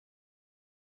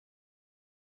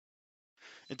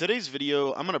In today's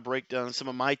video, I'm going to break down some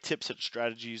of my tips and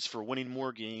strategies for winning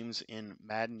more games in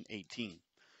Madden 18.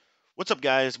 What's up,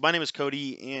 guys? My name is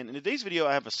Cody, and in today's video,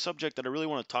 I have a subject that I really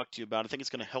want to talk to you about. I think it's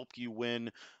going to help you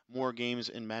win more games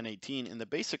in Madden 18. And the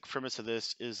basic premise of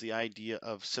this is the idea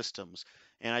of systems.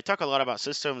 And I talk a lot about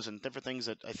systems and different things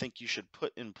that I think you should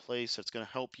put in place that's going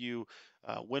to help you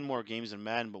win more games in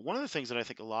Madden. But one of the things that I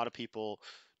think a lot of people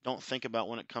don't think about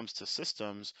when it comes to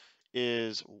systems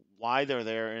is why they're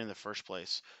there in the first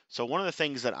place. So one of the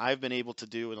things that I've been able to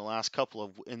do in the last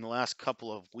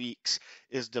couple of weeks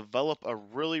is develop a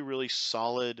really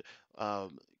solid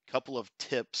couple of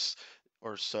tips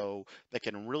or so that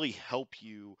can really help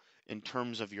you in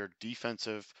terms of your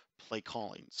defensive play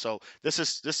calling. So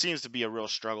this seems to be a real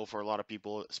struggle for a lot of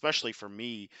people, especially for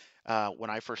me when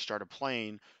I first started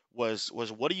playing. Was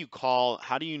what do you call?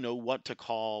 How do you know what to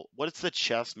call? What's the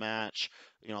chess match?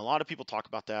 You know, a lot of people talk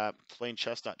about that, playing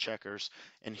chess, not checkers.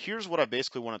 And here's what I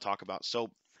basically want to talk about. So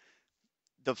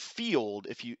the field,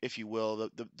 if you will,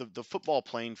 the football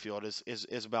playing field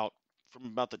is about from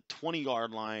about the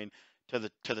 20-yard line to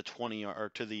the 20 or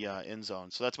to the end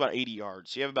zone. So that's about 80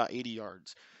 yards. So you have about 80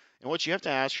 yards. And what you have to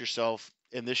ask yourself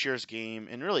in this year's game,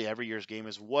 and really every year's game,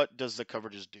 is what does the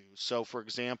coverages do? So, for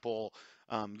example,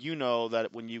 you know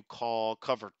that when you call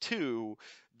cover two,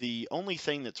 the only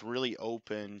thing that's really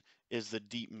open is the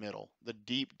deep middle, the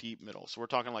deep middle. So we're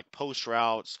talking like post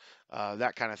routes,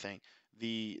 that kind of thing.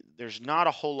 There's not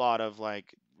a whole lot of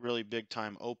like really big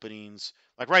time openings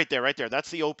like right there,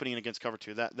 that's the opening against cover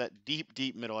two, that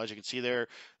deep middle. As you can see there,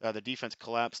 the defense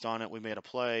collapsed on it, we made a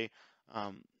play,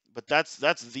 but that's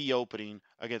the opening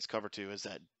against cover two, is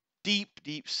that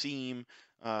deep seam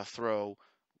throw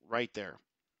right there.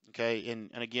 Okay, and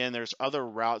again, there's other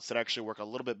routes that actually work a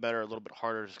little bit better, a little bit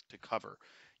harder to cover.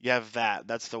 You have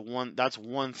that's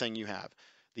one thing you have.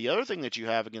 The other thing that you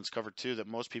have against cover two that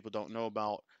most people don't know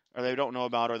about, or they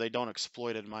don't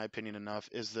exploit it, in my opinion, enough,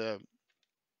 is a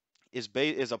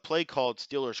play called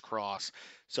Steelers Cross.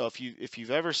 So if you've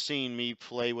ever seen me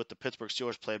play with the Pittsburgh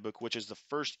Steelers playbook, which is the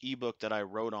first ebook that I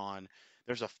wrote on,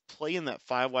 there's a play in that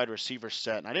five wide receiver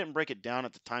set, and I didn't break it down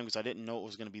at the time because I didn't know it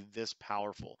was going to be this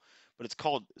powerful. But it's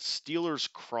called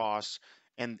Steelers Cross,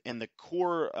 and the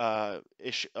core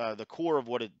of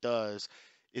what it does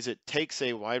is it takes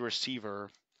a wide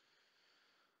receiver.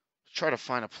 Try to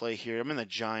find a play here. I'm in the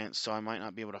Giants, so I might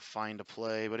not be able to find a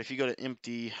play. But if you go to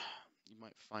empty, you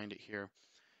might find it here.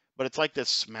 But it's like this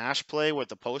smash play with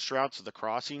the post routes of the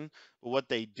crossing. But what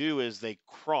they do is they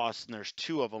cross, and there's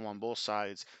two of them on both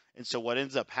sides. And so what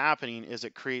ends up happening is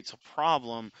it creates a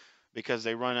problem because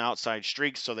they run outside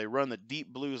streaks. So they run the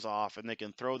deep blues off, and they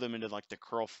can throw them into like the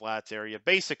curl flats area.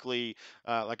 Basically,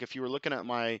 like if you were looking at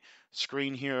my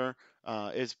screen here,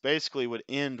 it's basically would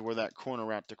end where that corner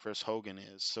route to Chris Hogan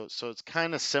is. So it's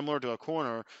kind of similar to a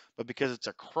corner, but because it's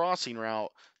a crossing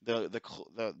route,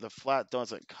 the flat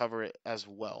doesn't cover it as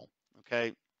well.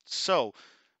 Okay, so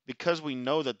because we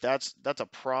know that that's a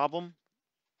problem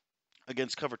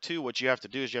against cover two, what you have to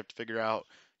do is you have to figure out,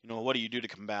 what do you do to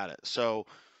combat it. So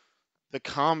the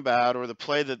combat, or the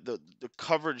play, that the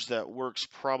coverage that works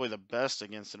probably the best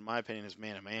against it, in my opinion, is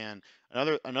man to man.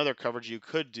 Another coverage you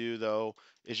could do, though,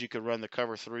 is you could run the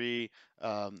cover three,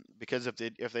 because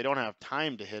if they don't have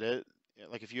time to hit it,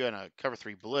 like if you had a cover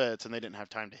three blitz and they didn't have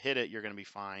time to hit it, you're going to be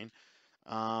fine.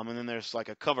 And then there's like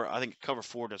a cover. I think cover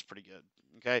four does pretty good.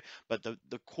 Okay, but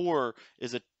the core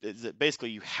is that basically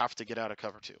you have to get out of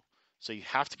cover two. So you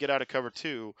have to get out of cover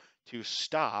two to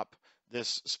stop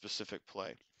this specific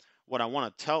play. What I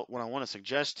want to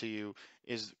suggest to you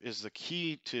is the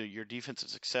key to your defensive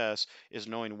success is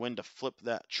knowing when to flip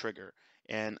that trigger.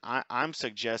 And I'm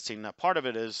suggesting that part of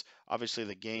it is obviously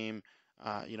the game.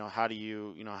 How do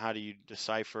you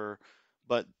decipher?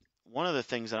 But one of the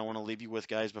things that I want to leave you with,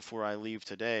 guys, before I leave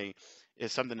today,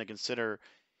 is something to consider.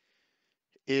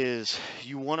 Is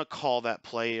you want to call that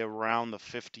play around the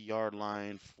 50-yard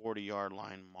line, 40-yard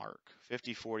line mark.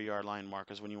 50, 40-yard line mark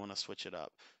is when you want to switch it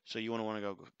up. So you want to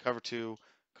go cover two,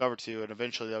 and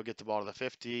eventually they'll get the ball to the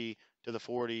 50, to the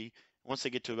 40. Once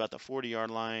they get to about the 40-yard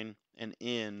line and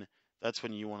in, that's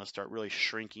when you want to start really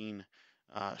shrinking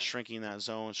that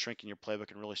zone, shrinking your playbook,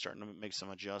 and really starting to make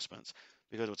some adjustments.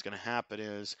 Because what's going to happen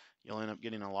is you'll end up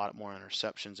getting a lot more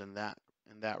interceptions in that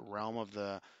realm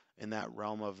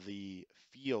of the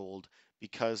field,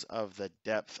 because of the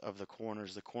depth of the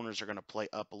corners. The corners are going to play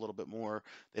up a little bit more.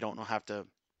 They don't have to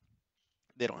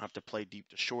play deep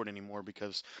to short anymore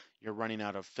because you're running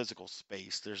out of physical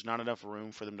space. There's not enough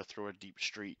room for them to throw a deep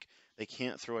streak. They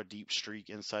can't throw a deep streak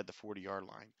inside the 40-yard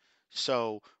line.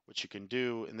 So what you can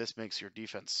do, and this makes your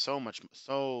defense so much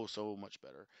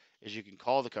better, is you can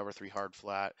call the cover three hard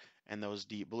flat, and those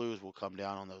deep blues will come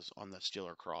down on the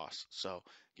Steeler cross. So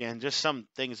again, just some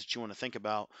things that you want to think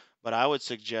about. But I would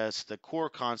suggest the core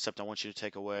concept I want you to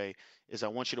take away is I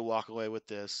want you to walk away with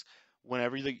this.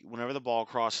 Whenever the ball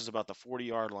crosses about the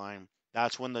 40-yard line,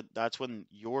 that's when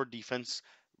your defense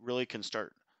really can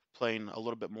start playing a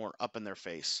little bit more up in their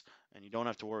face, and you don't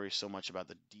have to worry so much about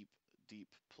the deep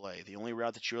play. The only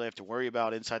route that you really have to worry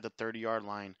about inside the 30-yard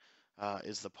line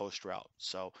is the post route.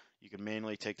 So you can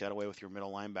manually take that away with your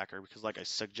middle linebacker because, like I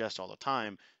suggest all the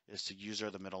time, is to use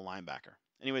the middle linebacker.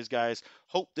 Anyways, guys,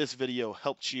 hope this video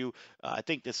helped you. I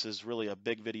think this is really a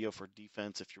big video for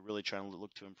defense if you're really trying to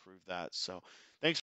look to improve that. So thanks.